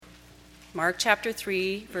Mark chapter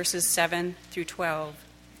 3, verses 7 through 12.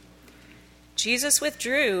 Jesus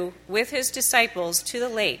withdrew with his disciples to the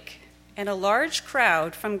lake, and a large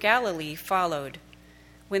crowd from Galilee followed.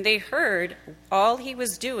 When they heard all he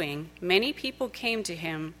was doing, many people came to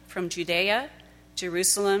him from Judea,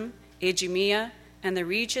 Jerusalem, Idumea, and the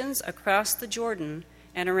regions across the Jordan,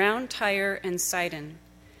 and around Tyre and Sidon.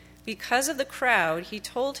 Because of the crowd, he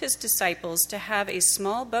told his disciples to have a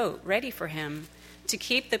small boat ready for him, to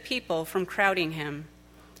keep the people from crowding him.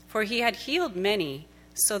 For he had healed many,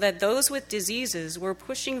 so that those with diseases were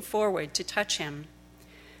pushing forward to touch him.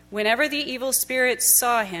 Whenever the evil spirits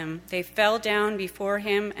saw him, they fell down before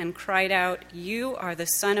him and cried out, "You are the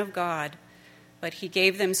Son of God." But he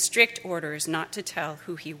gave them strict orders not to tell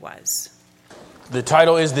who he was. The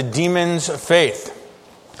title is The Demon's Faith.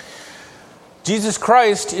 Jesus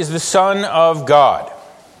Christ is the Son of God.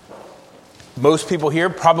 Most people here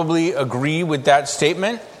probably agree with that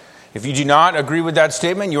statement. If you do not agree with that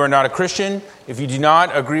statement, you are not a Christian. If you do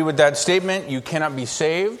not agree with that statement, you cannot be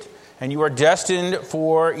saved, and you are destined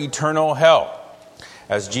for eternal hell.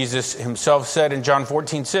 As Jesus himself said in John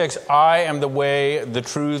 14:6, "I am the way, the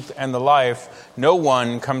truth, and the life. No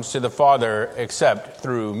one comes to the Father except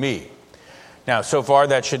through me." Now, so far,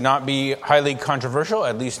 that should not be highly controversial,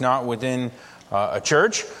 at least not within a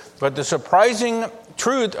church. But the surprising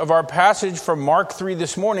truth of our passage from Mark 3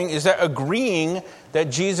 this morning is that agreeing that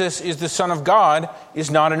Jesus is the Son of God is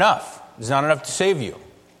not enough. It's not enough to save you.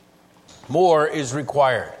 More is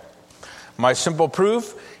required. My simple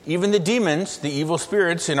proof, even the demons, the evil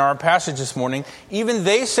spirits in our passage this morning, even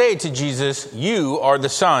they say to Jesus, "You are the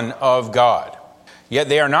Son of God." Yet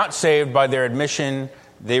they are not saved by their admission.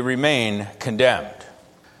 They remain condemned.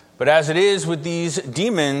 But as it is with these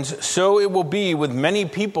demons, so it will be with many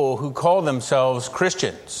people who call themselves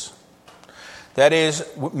Christians. That is,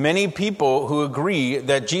 many people who agree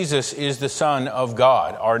that Jesus is the Son of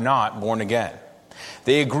God are not born again.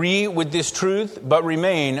 They agree with this truth, but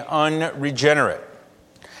remain unregenerate.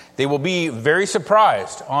 They will be very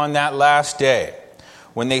surprised on that last day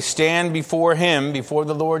when they stand before him, before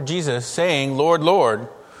the Lord Jesus, saying, "Lord, Lord,"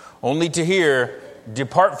 only to hear,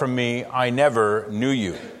 "Depart from me, I never knew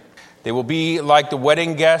you." They will be like the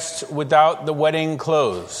wedding guests without the wedding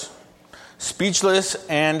clothes, speechless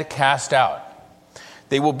and cast out.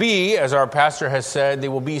 They will be, as our pastor has said, they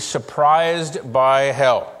will be surprised by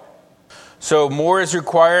hell. So more is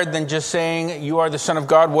required than just saying, "You are the Son of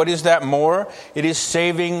God." What is that more? It is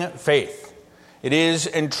saving faith. It is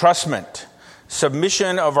entrustment,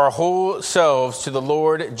 submission of our whole selves to the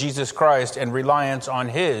Lord Jesus Christ, and reliance on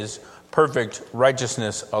his perfect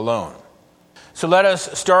righteousness alone. So let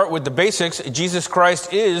us start with the basics. Jesus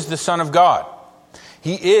Christ is the Son of God.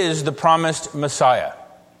 He is the promised Messiah.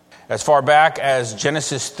 As far back as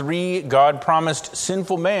Genesis 3, God promised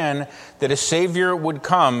sinful man that a Savior would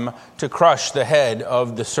come to crush the head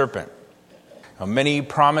of the serpent. Now, many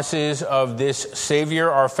promises of this Savior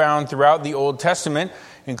are found throughout the Old Testament,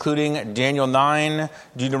 including Daniel 9,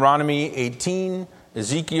 Deuteronomy 18,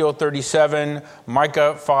 Ezekiel 37,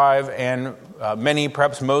 Micah 5, and many,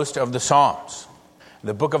 perhaps most, of the Psalms.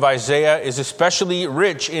 The book of Isaiah is especially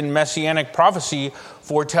rich in messianic prophecy,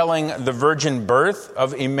 foretelling the virgin birth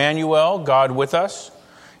of Emmanuel, God with us,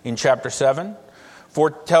 in chapter 7,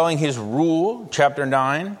 foretelling his rule, chapter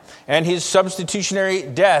 9, and his substitutionary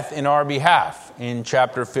death in our behalf, in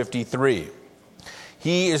chapter 53.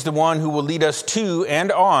 He is the one who will lead us to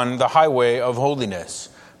and on the highway of holiness,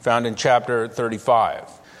 found in chapter 35.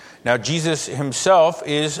 Now, Jesus himself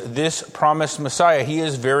is this promised Messiah. He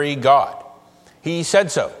is very God. He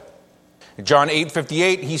said so. In John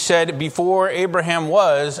 8:58, he said, "Before Abraham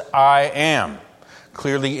was, I am,"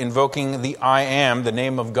 clearly invoking the I am, the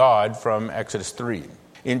name of God from Exodus 3.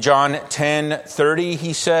 In John 10:30,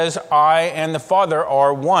 he says, "I and the Father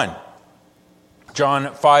are one." John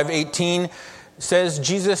 5:18 says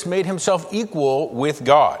Jesus made himself equal with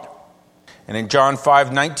God. And in John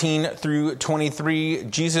 5:19 through 23,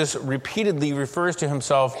 Jesus repeatedly refers to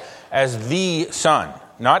himself as the Son,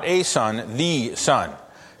 not a son, the Son,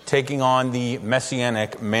 taking on the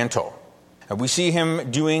messianic mantle. And we see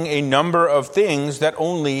him doing a number of things that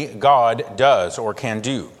only God does or can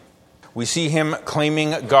do. We see him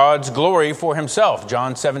claiming God's glory for himself,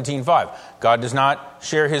 John 17:5. God does not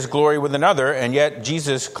share his glory with another, and yet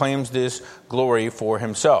Jesus claims this glory for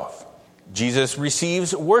himself. Jesus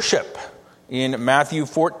receives worship. In Matthew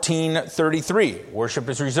 14:33, worship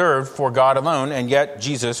is reserved for God alone, and yet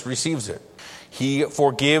Jesus receives it. He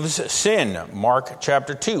forgives sin, Mark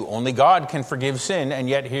chapter 2. Only God can forgive sin, and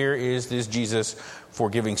yet here is this Jesus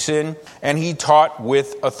forgiving sin, and he taught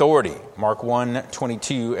with authority, Mark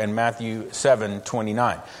 1:22 and Matthew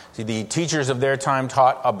 7:29. See, the teachers of their time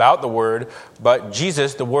taught about the Word, but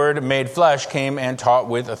Jesus, the Word made flesh, came and taught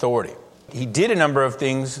with authority. He did a number of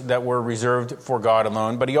things that were reserved for God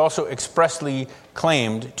alone, but he also expressly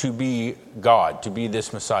claimed to be God, to be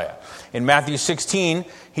this Messiah. In Matthew 16,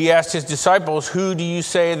 he asked his disciples, "Who do you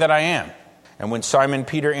say that I am?" And when Simon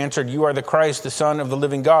Peter answered, "You are the Christ, the Son of the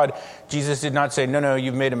living God," Jesus did not say, no,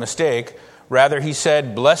 you've made a mistake. Rather, he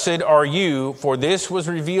said, "Blessed are you, for this was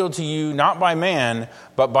revealed to you not by man,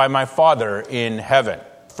 but by my Father in heaven."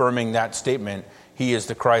 Affirming that statement, he is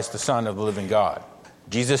the Christ, the Son of the living God.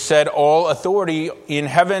 Jesus said, "All authority in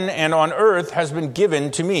heaven and on earth has been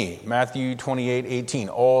given to me." Matthew 28:18,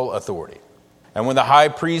 all authority. And when the high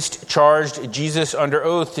priest charged Jesus under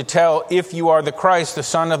oath to tell, "If you are the Christ, the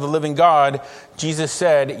Son of the living God," Jesus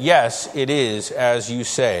said, "Yes, it is as you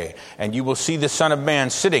say, and you will see the Son of Man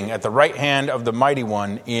sitting at the right hand of the Mighty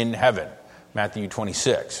One in heaven." Matthew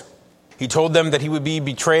 26. He told them that he would be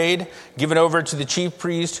betrayed, given over to the chief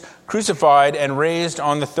priest, crucified, and raised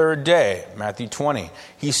on the third day. Matthew 20.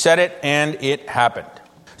 He said it, and it happened.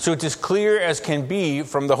 So it's as clear as can be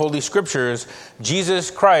from the Holy Scriptures, Jesus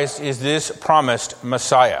Christ is this promised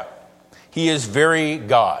Messiah. He is very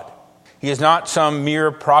God. He is not some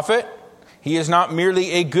mere prophet. He is not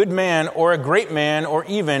merely a good man or a great man or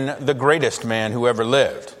even the greatest man who ever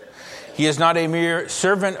lived. He is not a mere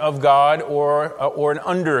servant of God or an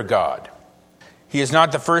under God. He is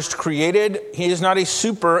not the first created. He is not a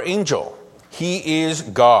super angel. He is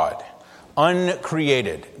God,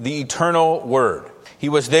 uncreated, the eternal Word. He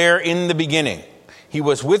was there in the beginning. He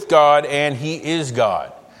was with God, and he is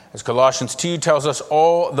God. As Colossians 2 tells us,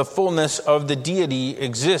 all the fullness of the deity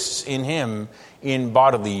exists in him in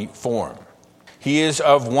bodily form. He is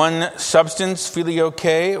of one substance,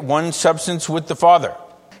 filioque, one substance with the Father.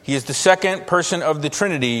 He is the second person of the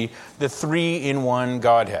Trinity, the three-in-one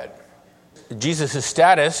Godhead. Jesus'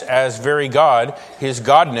 status as very God, his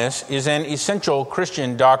godness, is an essential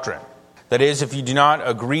Christian doctrine. That is, if you do not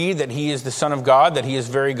agree that he is the Son of God, that he is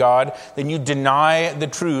very God, then you deny the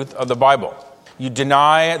truth of the Bible. You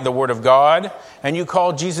deny the Word of God, and you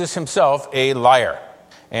call Jesus himself a liar,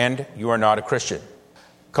 and you are not a Christian.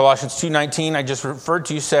 Colossians 2:19, I just referred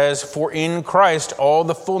to, says, "For in Christ all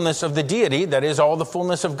the fullness of the deity," that is, all the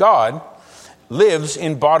fullness of God, "lives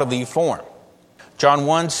in bodily form." John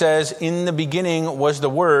 1 says, "In the beginning was the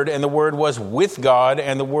Word, and the Word was with God,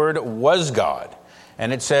 and the Word was God."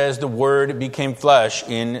 And it says the Word became flesh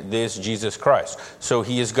in this Jesus Christ. So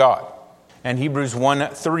he is God. And Hebrews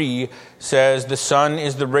 1:3 says the Son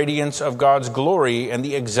is the radiance of God's glory and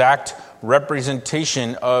the exact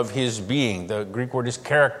representation of his being. The Greek word is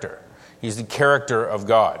character. He's the character of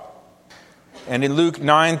God. And in Luke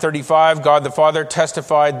 9:35, God the Father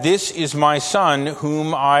testified, "This is my Son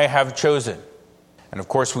whom I have chosen." And of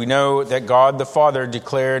course we know that God the Father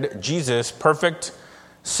declared Jesus perfect,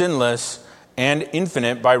 sinless, and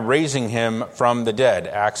infinite by raising him from the dead.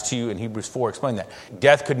 Acts 2 and Hebrews 4 explain that.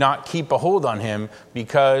 Death could not keep a hold on him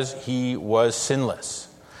because he was sinless.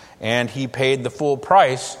 And he paid the full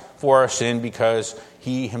price for our sin because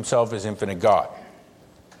he himself is infinite God.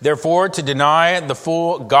 Therefore, to deny the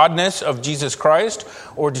full godness of Jesus Christ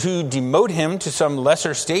or to demote him to some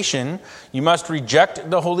lesser station, you must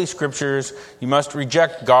reject the Holy Scriptures. You must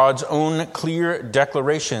reject God's own clear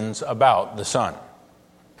declarations about the Son.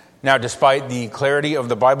 Now, despite the clarity of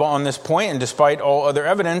the Bible on this point, and despite all other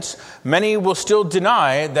evidence, many will still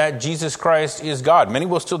deny that Jesus Christ is God. Many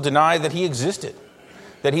will still deny that he existed,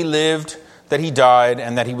 that he lived, that he died,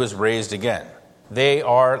 and that he was raised again. They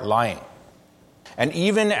are lying. And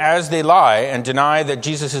even as they lie and deny that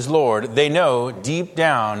Jesus is Lord, they know deep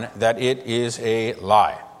down that it is a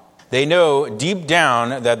lie. They know deep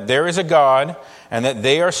down that there is a God and that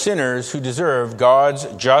they are sinners who deserve God's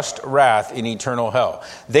just wrath in eternal hell.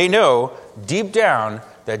 They know deep down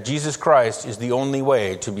that Jesus Christ is the only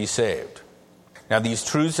way to be saved. Now, these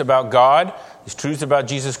truths about God, these truths about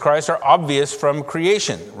Jesus Christ are obvious from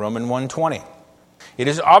creation, Romans 1:20. It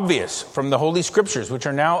is obvious from the Holy Scriptures, which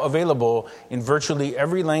are now available in virtually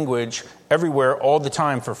every language, everywhere, all the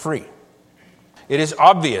time for free. It is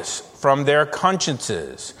obvious from their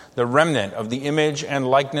consciences, the remnant of the image and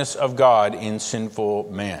likeness of God in sinful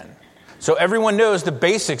man. So everyone knows the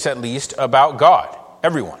basics, at least, about God.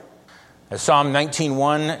 Everyone. As Psalm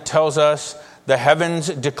 19:1 tells us, the heavens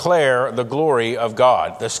declare the glory of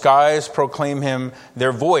God. The skies proclaim him.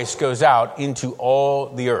 Their voice goes out into all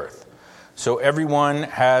the earth. So everyone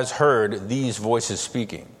has heard these voices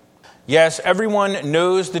speaking. Yes, everyone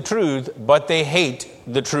knows the truth, but they hate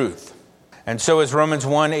the truth. And so as Romans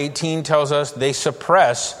 1:18 tells us, they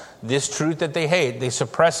suppress this truth that they hate. They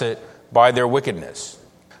suppress it by their wickedness.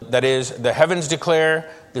 That is, the heavens declare,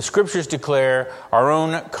 the scriptures declare, our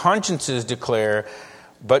own consciences declare,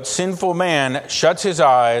 but sinful man shuts his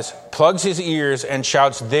eyes, plugs his ears, and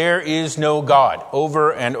shouts, "There is no God,"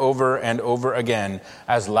 over and over and over again,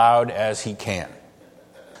 as loud as he can.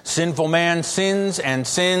 Sinful man sins and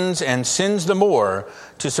sins and sins the more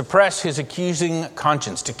to suppress his accusing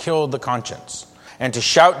conscience, to kill the conscience, and to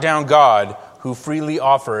shout down God who freely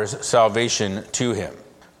offers salvation to him.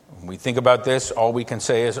 When we think about this, all we can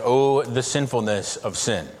say is, oh, the sinfulness of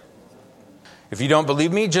sin. If you don't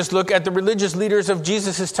believe me, just look at the religious leaders of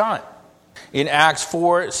Jesus' time. In Acts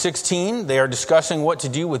 4:16, they are discussing what to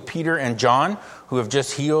do with Peter and John, who have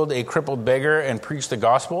just healed a crippled beggar and preached the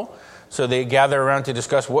gospel. So they gather around to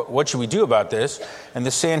discuss what should we do about this. And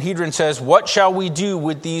the Sanhedrin says, "What shall we do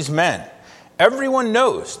with these men? Everyone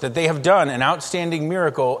knows that they have done an outstanding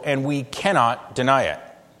miracle, and we cannot deny it."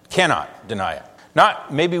 Cannot deny it.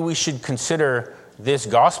 Not maybe we should consider this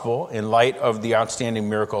gospel in light of the outstanding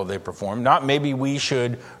miracle they performed. Not maybe we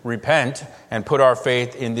should repent and put our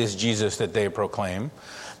faith in this Jesus that they proclaim.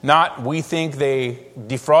 Not we think they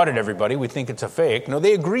defrauded everybody, we think it's a fake. No,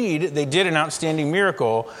 they agreed they did an outstanding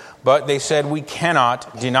miracle, but they said we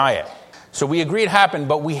cannot deny it. So we agree it happened,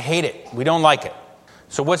 but we hate it. We don't like it.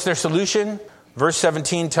 So what's their solution? Verse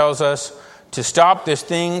 17 tells us, to stop this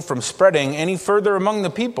thing from spreading any further among the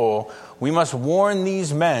people, we must warn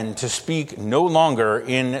these men to speak no longer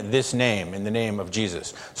in this name, in the name of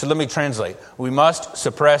Jesus. So let me translate. We must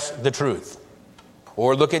suppress the truth.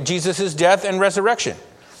 Or look at Jesus' death and resurrection.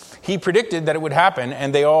 He predicted that it would happen,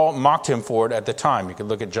 and they all mocked him for it at the time. You could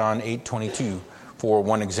look at John 8:22 for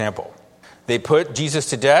one example. They put Jesus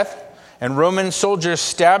to death, and Roman soldiers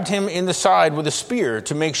stabbed him in the side with a spear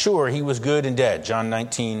to make sure he was good and dead. John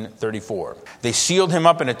 19:34. They sealed him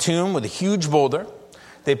up in a tomb with a huge boulder.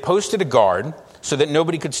 They posted a guard so that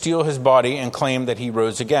nobody could steal his body and claim that he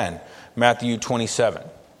rose again. Matthew 27.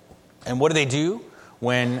 And what do they do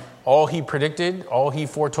when all he predicted, all he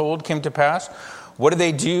foretold came to pass? What do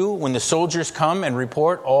they do when the soldiers come and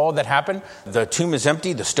report all that happened? The tomb is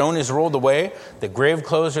empty, the stone is rolled away, the grave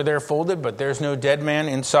clothes are there folded, but there's no dead man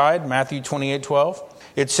inside. Matthew 28:12.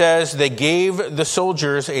 It says, they gave the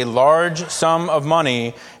soldiers a large sum of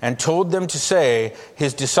money and told them to say,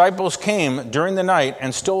 his disciples came during the night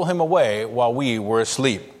and stole him away while we were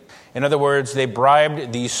asleep. In other words, they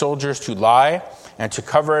bribed these soldiers to lie and to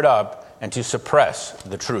cover it up and to suppress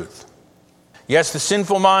the truth. Yes, the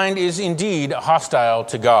sinful mind is indeed hostile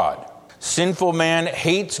to God. Sinful man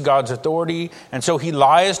hates God's authority, and so he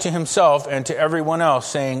lies to himself and to everyone else,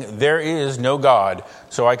 saying, there is no God,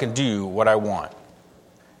 so I can do what I want.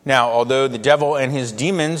 Now, although the devil and his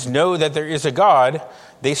demons know that there is a God,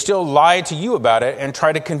 they still lie to you about it and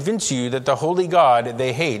try to convince you that the holy God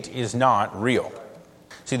they hate is not real.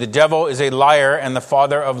 See, the devil is a liar and the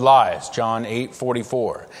father of lies, John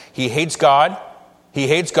 8:44. He hates God, he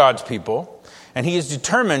hates God's people, and he is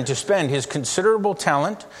determined to spend his considerable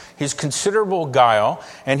talent, his considerable guile,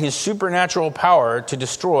 and his supernatural power to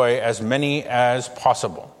destroy as many as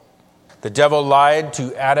possible. The devil lied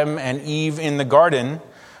to Adam and Eve in the garden,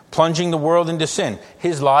 plunging the world into sin.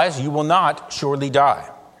 His lies, you will not surely die.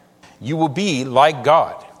 You will be like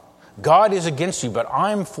God. God is against you, but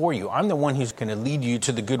I'm for you. I'm the one who's going to lead you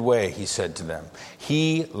to the good way, he said to them.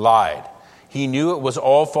 He lied. He knew it was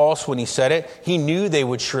all false when he said it. He knew they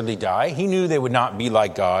would surely die. He knew they would not be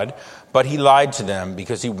like God, but he lied to them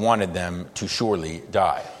because he wanted them to surely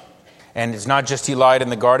die. And it's not just he lied in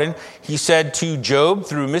the garden. He said to Job,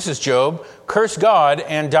 through Mrs. Job, curse God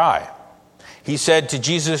and die. He said to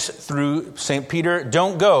Jesus through St. Peter,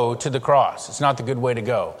 don't go to the cross. It's not the good way to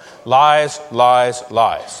go. Lies, lies,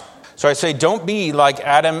 lies. So I say, don't be like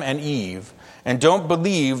Adam and Eve, and don't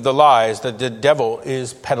believe the lies that the devil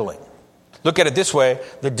is peddling. Look at it this way.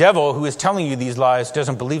 The devil who is telling you these lies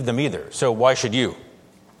doesn't believe them either. So why should you?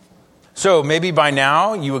 So maybe by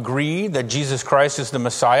now you agree that Jesus Christ is the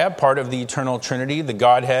Messiah, part of the eternal Trinity, the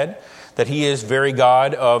Godhead, that he is very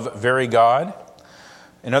God of very God.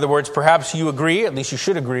 In other words, perhaps you agree, at least you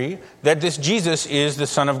should agree, that this Jesus is the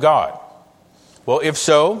Son of God. Well, if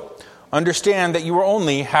so, understand that you are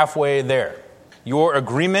only halfway there. Your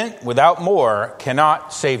agreement without more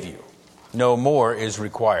cannot save you. No more is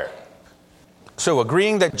required. So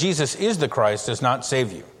agreeing that Jesus is the Christ does not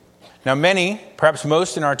save you. Now many, perhaps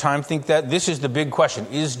most in our time, think that this is the big question.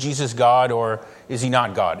 Is Jesus God or is he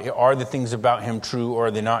not God? Are the things about him true or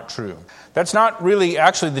are they not true? That's not really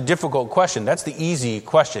actually the difficult question. That's the easy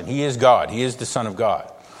question. He is God. He is the Son of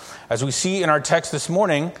God. As we see in our text this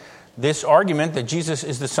morning, this argument that Jesus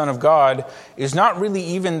is the Son of God is not really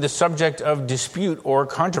even the subject of dispute or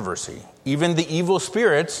controversy. Even the evil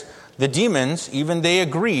spirits, the demons, even they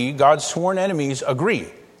agree, God's sworn enemies agree,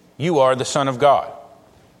 you are the Son of God.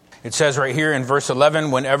 It says right here in verse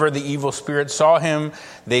 11, whenever the evil spirits saw him,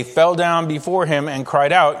 they fell down before him and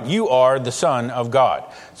cried out, you are the Son of God.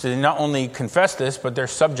 So they not only confess this, but they're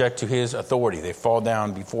subject to his authority. They fall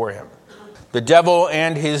down before him. The devil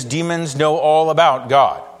and his demons know all about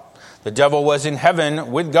God. The devil was in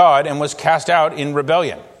heaven with God and was cast out in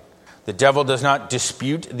rebellion. The devil does not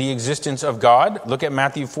dispute the existence of God. Look at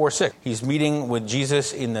Matthew 4:6. He's meeting with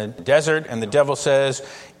Jesus in the desert, and the devil says,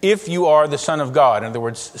 if you are the Son of God, in other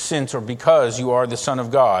words, since or because you are the Son of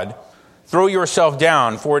God, throw yourself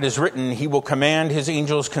down, for it is written, he will command his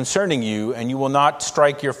angels concerning you, and you will not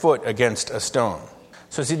strike your foot against a stone.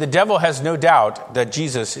 So see, the devil has no doubt that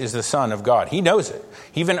Jesus is the Son of God. He knows it.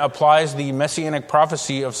 He even applies the messianic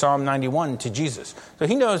prophecy of Psalm 91 to Jesus. So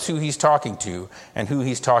he knows who he's talking to and who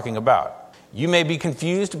he's talking about. You may be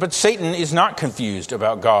confused, but Satan is not confused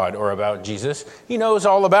about God or about Jesus. He knows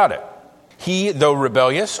all about it. He, though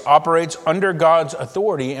rebellious, operates under God's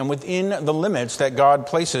authority and within the limits that God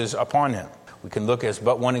places upon him. We can look as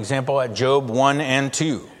but one example at Job 1 and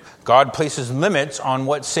 2. God places limits on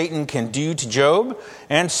what Satan can do to Job,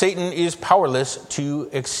 and Satan is powerless to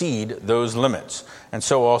exceed those limits. And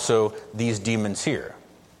so also these demons here.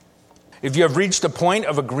 If you have reached the point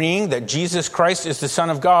of agreeing that Jesus Christ is the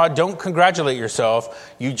Son of God, don't congratulate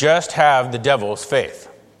yourself. You just have the devil's faith.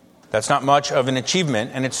 That's not much of an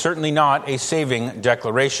achievement, and it's certainly not a saving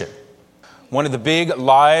declaration. One of the big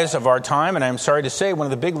lies of our time, and I'm sorry to say, one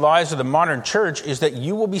of the big lies of the modern church is that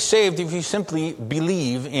you will be saved if you simply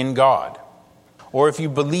believe in God, or if you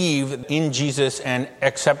believe in Jesus and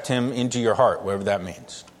accept him into your heart, whatever that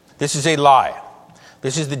means. This is a lie.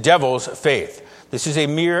 This is the devil's faith. This is a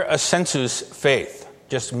mere assensus faith,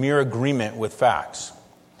 just mere agreement with facts.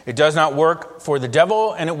 It does not work for the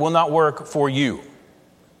devil, and it will not work for you.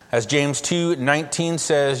 As James 2:19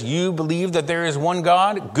 says, you believe that there is one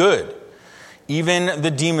God? Good. Even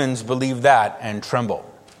the demons believe that and tremble.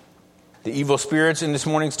 The evil spirits in this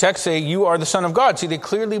morning's text say, you are the Son of God. See, they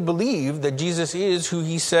clearly believe that Jesus is who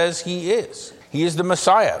he says he is. He is the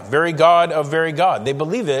Messiah, very God of very God. They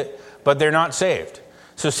believe it, but they're not saved.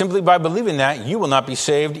 So simply by believing that, you will not be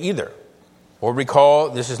saved either. Or recall,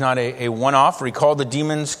 this is not a one-off, recall the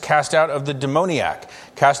demons cast out of the demoniac,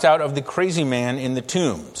 cast out of the crazy man in the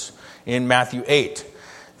tombs in Matthew 8.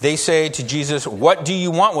 They say to Jesus, what do you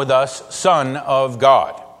want with us, Son of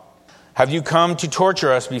God? Have you come to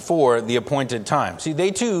torture us before the appointed time? See, they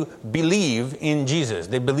too believe in Jesus.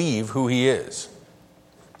 They believe who he is.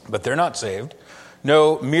 But they're not saved.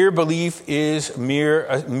 No, mere belief is mere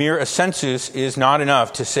assensus is not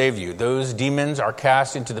enough to save you. Those demons are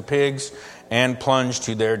cast into the pigs and plunged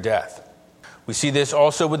to their death. We see this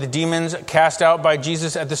also with the demons cast out by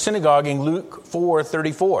Jesus at the synagogue in Luke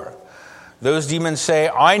 4:34. Those demons say,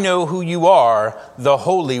 I know who you are, the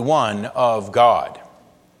Holy One of God.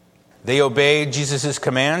 They obey Jesus'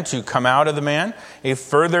 command to come out of the man, a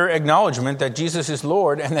further acknowledgement that Jesus is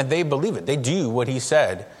Lord and that they believe it. They do what he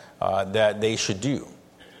said that they should do.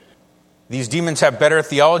 These demons have better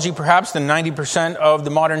theology perhaps than 90% of the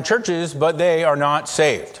modern churches, but they are not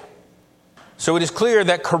saved. So it is clear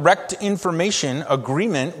that correct information,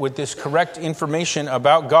 agreement with this correct information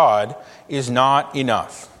about God is not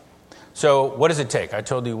enough. So what does it take? I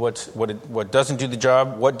told you what doesn't do the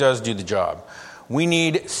job. What does do the job? We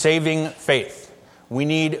need saving faith. We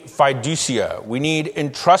need fiducia. We need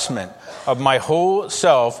entrustment of my whole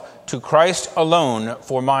self to Christ alone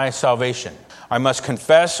for my salvation. I must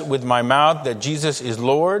confess with my mouth that Jesus is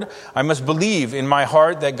Lord. I must believe in my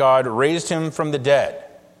heart that God raised him from the dead.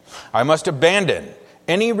 I must abandon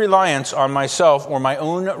any reliance on myself or my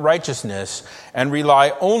own righteousness and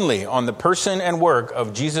rely only on the person and work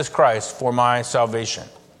of Jesus Christ for my salvation.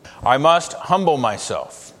 I must humble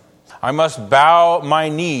myself. I must bow my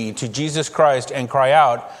knee to Jesus Christ and cry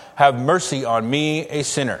out, have mercy on me, a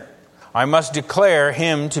sinner. I must declare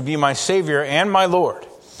him to be my Savior and my Lord,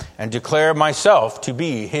 and declare myself to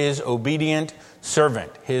be his obedient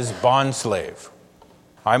servant, his bondslave.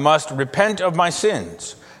 I must repent of my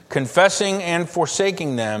sins, confessing and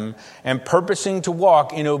forsaking them, and purposing to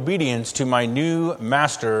walk in obedience to my new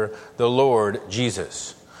master, the Lord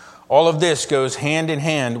Jesus. All of this goes hand in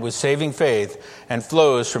hand with saving faith and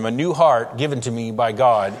flows from a new heart given to me by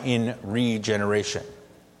God in regeneration.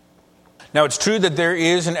 Now, it's true that there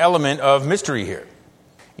is an element of mystery here.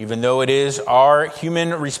 Even though it is our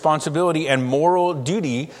human responsibility and moral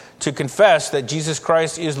duty to confess that Jesus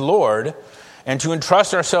Christ is Lord, and to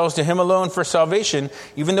entrust ourselves to him alone for salvation,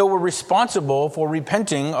 even though we're responsible for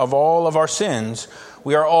repenting of all of our sins,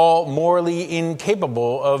 we are all morally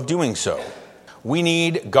incapable of doing so. We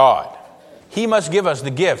need God. He must give us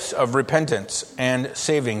the gifts of repentance and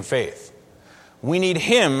saving faith. We need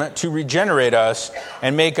him to regenerate us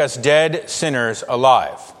and make us dead sinners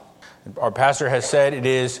alive. Our pastor has said it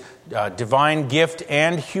is a divine gift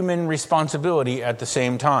and human responsibility at the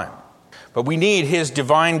same time. But we need his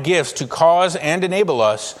divine gifts to cause and enable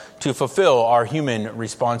us to fulfill our human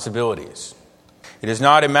responsibilities. It is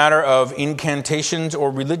not a matter of incantations or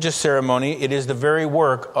religious ceremony. It is the very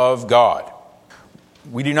work of God.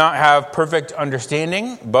 We do not have perfect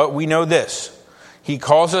understanding, but we know this. He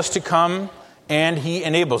calls us to come, and he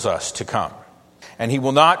enables us to come. And he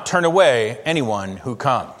will not turn away anyone who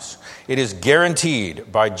comes. It is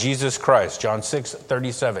guaranteed by Jesus Christ. John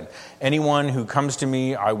 6:37. Anyone who comes to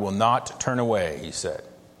me, I will not turn away, he said.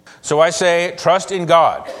 So I say, trust in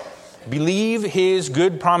God. Believe his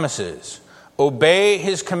good promises. Obey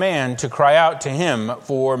his command to cry out to him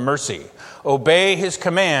for mercy. Obey his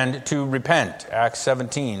command to repent, Acts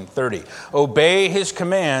 17:30. Obey his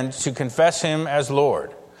command to confess him as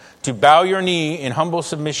Lord, to bow your knee in humble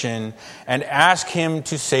submission and ask him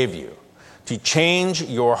to save you, to change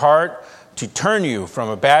your heart, to turn you from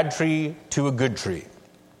a bad tree to a good tree.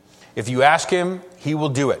 If you ask him, he will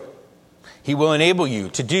do it. He will enable you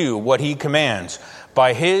to do what he commands.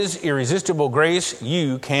 By his irresistible grace,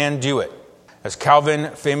 you can do it. As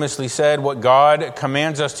Calvin famously said, what God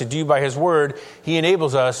commands us to do by his word, he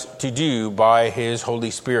enables us to do by his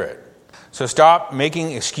Holy Spirit. So stop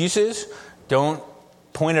making excuses. Don't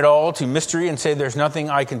point it all to mystery and say there's nothing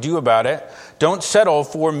I can do about it. Don't settle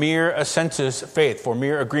for mere assensus faith, for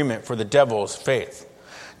mere agreement, for the devil's faith.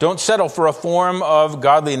 Don't settle for a form of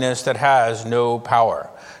godliness that has no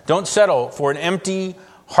power. Don't settle for an empty,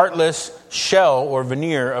 heartless shell or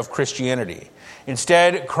veneer of Christianity.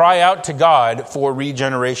 Instead, cry out to God for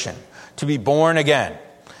regeneration, to be born again,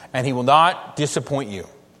 and he will not disappoint you.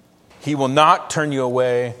 He will not turn you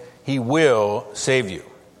away. He will save you.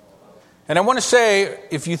 And I want to say,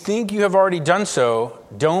 if you think you have already done so,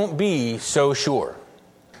 don't be so sure.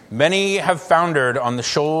 Many have foundered on the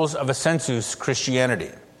shoals of assensus Christianity.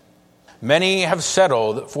 Many have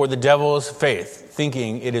settled for the devil's faith,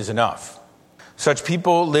 thinking it is enough. Such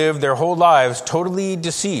people live their whole lives totally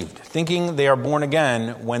deceived, thinking they are born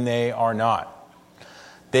again when they are not.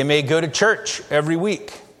 They may go to church every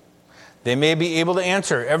week. They may be able to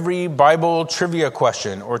answer every Bible trivia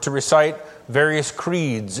question or to recite various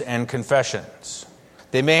creeds and confessions.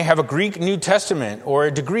 They may have a Greek New Testament or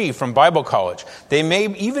a degree from Bible college. They may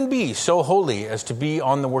even be so holy as to be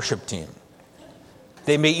on the worship team.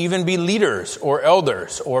 They may even be leaders or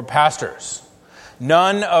elders or pastors.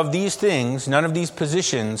 None of these things, none of these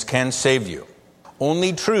positions can save you.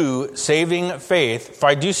 Only true saving faith,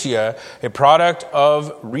 fiducia, a product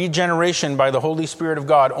of regeneration by the Holy Spirit of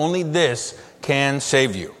God, only this can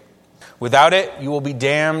save you. Without it, you will be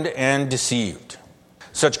damned and deceived.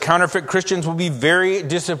 Such counterfeit Christians will be very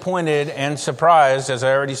disappointed and surprised, as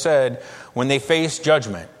I already said, when they face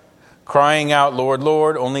judgment, crying out, Lord,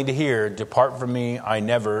 Lord, only to hear, depart from me, I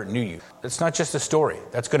never knew you. That's not just a story.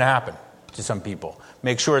 That's going to happen to some people.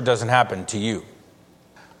 Make sure it doesn't happen to you.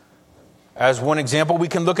 As one example, we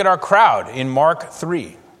can look at our crowd in Mark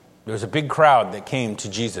 3. There was a big crowd that came to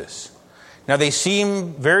Jesus. Now they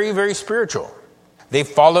seem very, very spiritual. They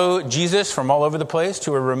follow Jesus from all over the place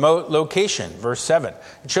to a remote location, verse 7.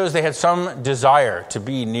 It shows they had some desire to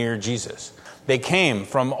be near Jesus. They came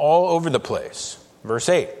from all over the place, verse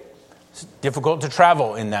 8. It's difficult to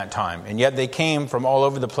travel in that time, and yet they came from all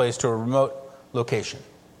over the place to a remote location.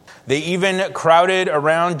 They even crowded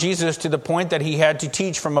around Jesus to the point that he had to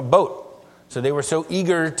teach from a boat. So they were so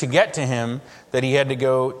eager to get to him that he had to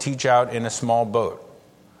go teach out in a small boat.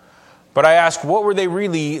 But I ask, what were they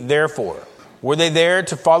really there for? Were they there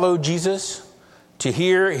to follow Jesus, to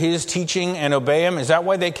hear his teaching and obey him? Is that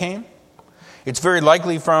why they came? It's very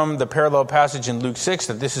likely from the parallel passage in Luke 6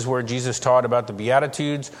 that this is where Jesus taught about the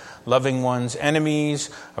Beatitudes, loving one's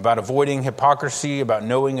enemies, about avoiding hypocrisy, about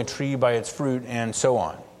knowing a tree by its fruit, and so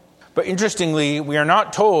on. But interestingly, we are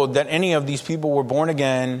not told that any of these people were born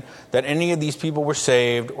again, that any of these people were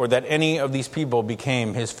saved, or that any of these people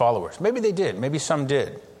became his followers. Maybe they did. Maybe some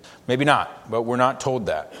did. Maybe not. But we're not told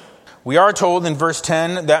that. We are told in verse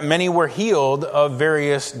 10 that many were healed of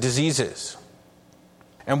various diseases.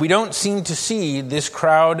 And we don't seem to see this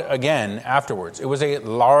crowd again afterwards. It was a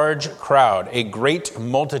large crowd, a great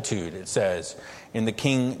multitude, it says in the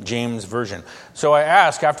King James Version. So I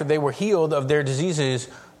ask, after they were healed of their diseases,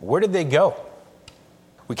 where did they go?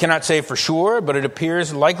 We cannot say for sure, but it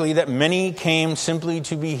appears likely that many came simply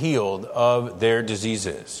to be healed of their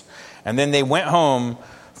diseases. And then they went home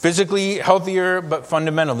physically healthier, but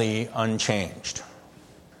fundamentally unchanged.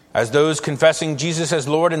 As those confessing Jesus as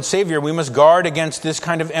Lord and Savior, we must guard against this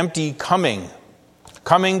kind of empty coming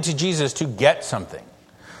to Jesus to get something,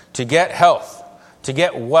 to get health, to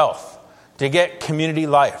get wealth, to get community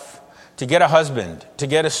life, to get a husband, to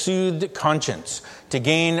get a soothed conscience, to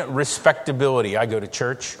gain respectability. I go to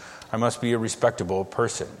church, I must be a respectable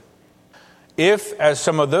person. If, as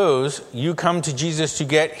some of those, you come to Jesus to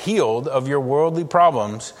get healed of your worldly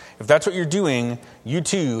problems, if that's what you're doing, you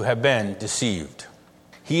too have been deceived.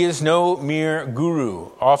 He is no mere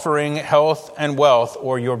guru offering health and wealth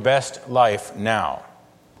or your best life now.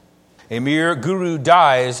 A mere guru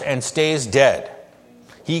dies and stays dead.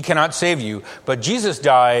 He cannot save you, but Jesus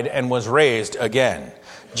died and was raised again.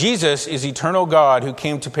 Jesus is eternal God who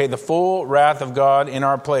came to pay the full wrath of God in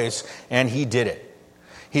our place, and he did it.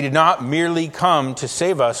 He did not merely come to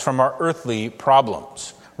save us from our earthly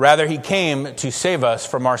problems. Rather, he came to save us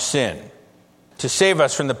from our sin, to save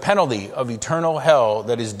us from the penalty of eternal hell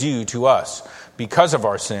that is due to us because of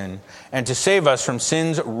our sin, and to save us from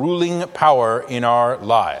sin's ruling power in our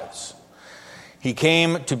lives. He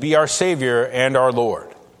came to be our Savior and our Lord.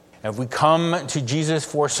 And if we come to Jesus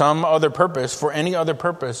for some other purpose, for any other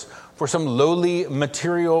purpose, for some lowly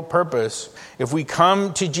material purpose, if we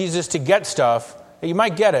come to Jesus to get stuff, you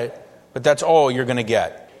might get it, but that's all you're going to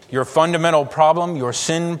get. Your fundamental problem, your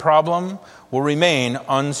sin problem, will remain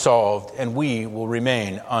unsolved, and we will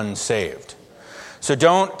remain unsaved. So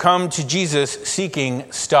don't come to Jesus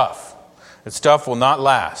seeking stuff. That stuff will not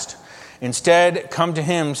last. Instead, come to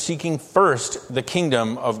him seeking first the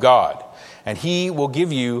kingdom of God, and he will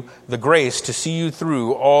give you the grace to see you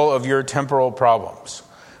through all of your temporal problems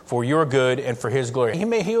for your good and for his glory. He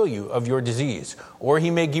may heal you of your disease, or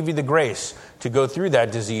he may give you the grace to go through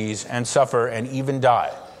that disease and suffer and even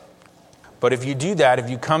die. But if you do that, if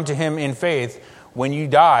you come to him in faith, when you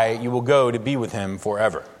die, you will go to be with him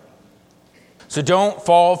forever. So don't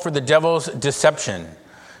fall for the devil's deception,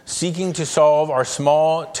 seeking to solve our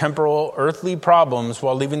small, temporal, earthly problems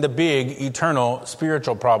while leaving the big, eternal,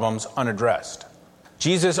 spiritual problems unaddressed.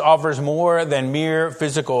 Jesus offers more than mere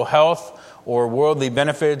physical health or worldly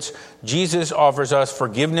benefits. Jesus offers us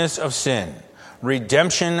forgiveness of sin,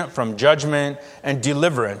 redemption from judgment, and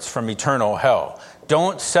deliverance from eternal hell.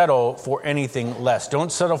 Don't settle for anything less.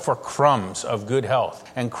 Don't settle for crumbs of good health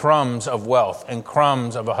and crumbs of wealth and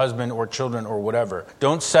crumbs of a husband or children or whatever.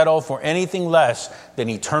 Don't settle for anything less than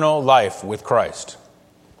eternal life with Christ.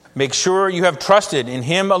 Make sure you have trusted in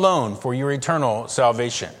him alone for your eternal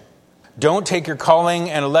salvation. Don't take your calling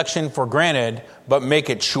and election for granted, but make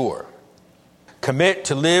it sure. Commit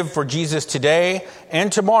to live for Jesus today and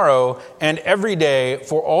tomorrow and every day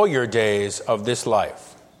for all your days of this life.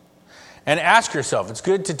 And ask yourself, it's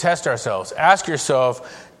good to test ourselves. Ask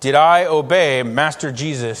yourself, did I obey Master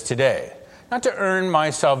Jesus today? Not to earn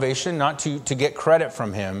my salvation, not to get credit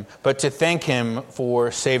from him, but to thank him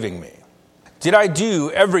for saving me. Did I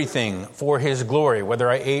do everything for his glory, whether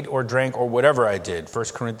I ate or drank or whatever I did?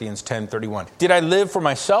 1 Corinthians 10:31. Did I live for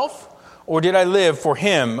myself? Or did I live for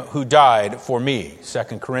him who died for me?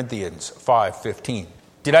 2 Corinthians 5:15.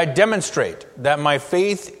 Did I demonstrate that my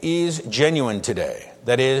faith is genuine today?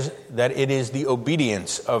 That it is the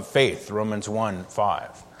obedience of faith, Romans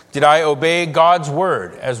 1:5. Did I obey God's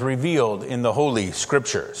word as revealed in the Holy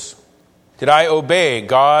Scriptures? Did I obey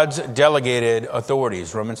God's delegated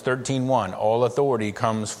authorities, Romans 13:1? All authority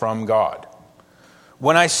comes from God.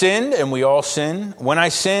 When I sinned, and we all sin, when I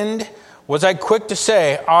sinned, was I quick to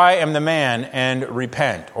say, I am the man, and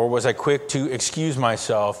repent? Or was I quick to excuse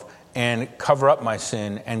myself and cover up my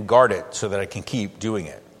sin and guard it so that I can keep doing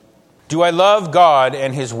it? Do I love God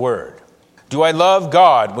and his word? Do I love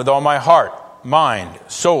God with all my heart, mind,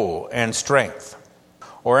 soul, and strength?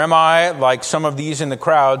 Or am I, like some of these in the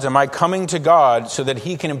crowds, am I coming to God so that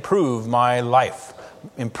he can improve my life,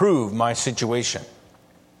 improve my situation?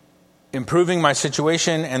 Improving my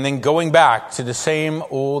situation and then going back to the same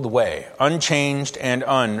old way, unchanged and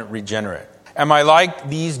unregenerate. Am I like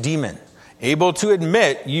these demons, able to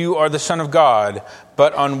admit you are the Son of God,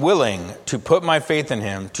 but unwilling to put my faith in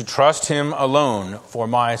him, to trust him alone for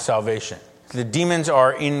my salvation? The demons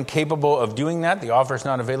are incapable of doing that. The offer is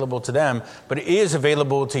not available to them, but it is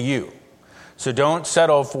available to you. So don't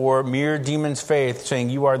settle for mere demon's faith saying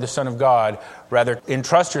you are the Son of God. Rather,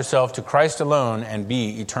 entrust yourself to Christ alone and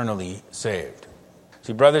be eternally saved.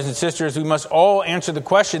 See, brothers and sisters, we must all answer the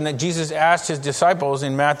question that Jesus asked his disciples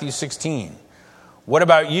in Matthew 16. What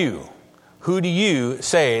about you? Who do you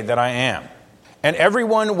say that I am? And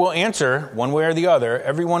everyone will answer, one way or the other,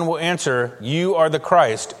 everyone will answer, "You are the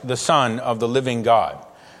Christ, the Son of the living God."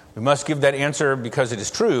 We must give that answer because it is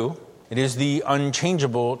true. It is the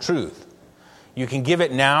unchangeable truth. You can give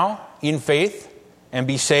it now in faith and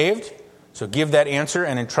be saved. So give that answer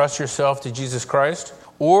and entrust yourself to Jesus Christ.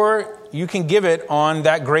 Or you can give it on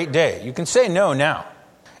that great day. You can say no now.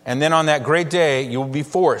 And then on that great day, you will be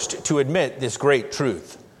forced to admit this great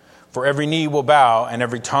truth. For every knee will bow and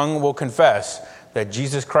every tongue will confess that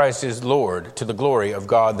Jesus Christ is Lord, to the glory of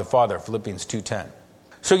God the Father. Philippians 2:10.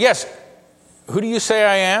 So yes, who do you say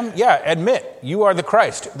I am? Yeah, admit you are the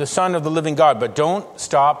Christ, the Son of the living God. But don't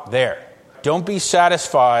stop there. Don't be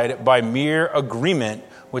satisfied by mere agreement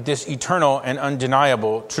with this eternal and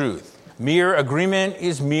undeniable truth. Mere agreement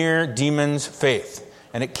is mere demon's faith,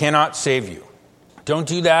 and it cannot save you. Don't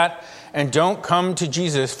do that, and don't come to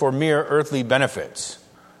Jesus for mere earthly benefits.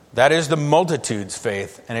 That is the multitude's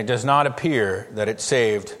faith, and it does not appear that it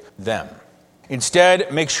saved them.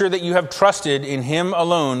 Instead, make sure that you have trusted in him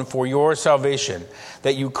alone for your salvation,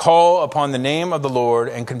 that you call upon the name of the Lord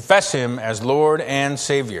and confess him as Lord and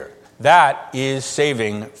Savior. That is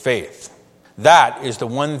saving faith. That is the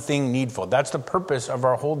one thing needful. That's the purpose of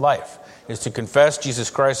our whole life, is to confess Jesus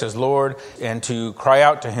Christ as Lord and to cry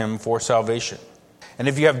out to him for salvation. And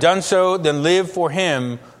if you have done so, then live for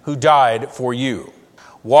him who died for you.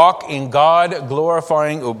 Walk in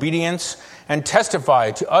God-glorifying obedience and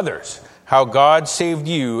testify to others how God saved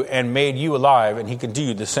you and made you alive, and he can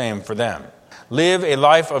do the same for them. Live a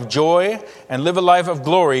life of joy and live a life of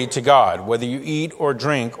glory to God. Whether you eat or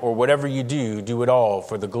drink or whatever you do, do it all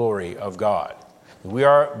for the glory of God. We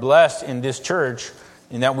are blessed in this church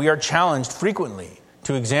in that we are challenged frequently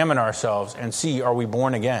to examine ourselves and see, are we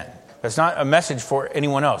born again? That's not a message for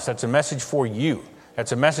anyone else. That's a message for you.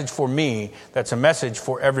 That's a message for me. That's a message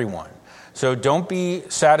for everyone. So don't be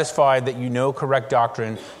satisfied that you know correct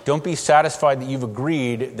doctrine. Don't be satisfied that you've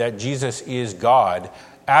agreed that Jesus is God.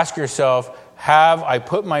 Ask yourself, have I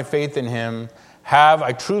put my faith in him? Have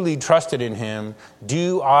I truly trusted in him?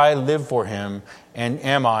 Do I live for him? And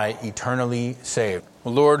am I eternally saved?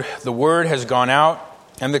 Well, Lord, the word has gone out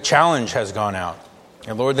and the challenge has gone out.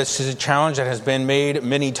 And Lord, this is a challenge that has been made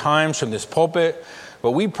many times from this pulpit.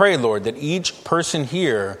 But we pray, Lord, that each person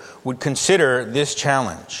here would consider this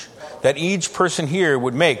challenge. That each person here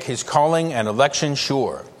would make his calling and election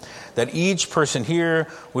sure. That each person here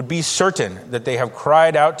would be certain that they have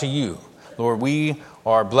cried out to you. Lord, we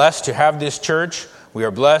are blessed to have this church. We are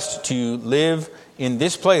blessed to live in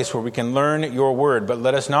this place where we can learn your word. But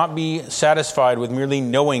let us not be satisfied with merely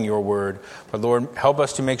knowing your word. But Lord, help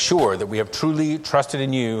us to make sure that we have truly trusted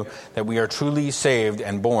in you, that we are truly saved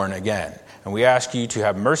and born again. And we ask you to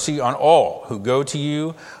have mercy on all who go to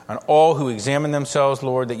you, on all who examine themselves,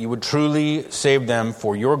 Lord, that you would truly save them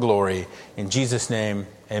for your glory. In Jesus' name,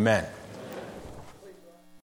 amen.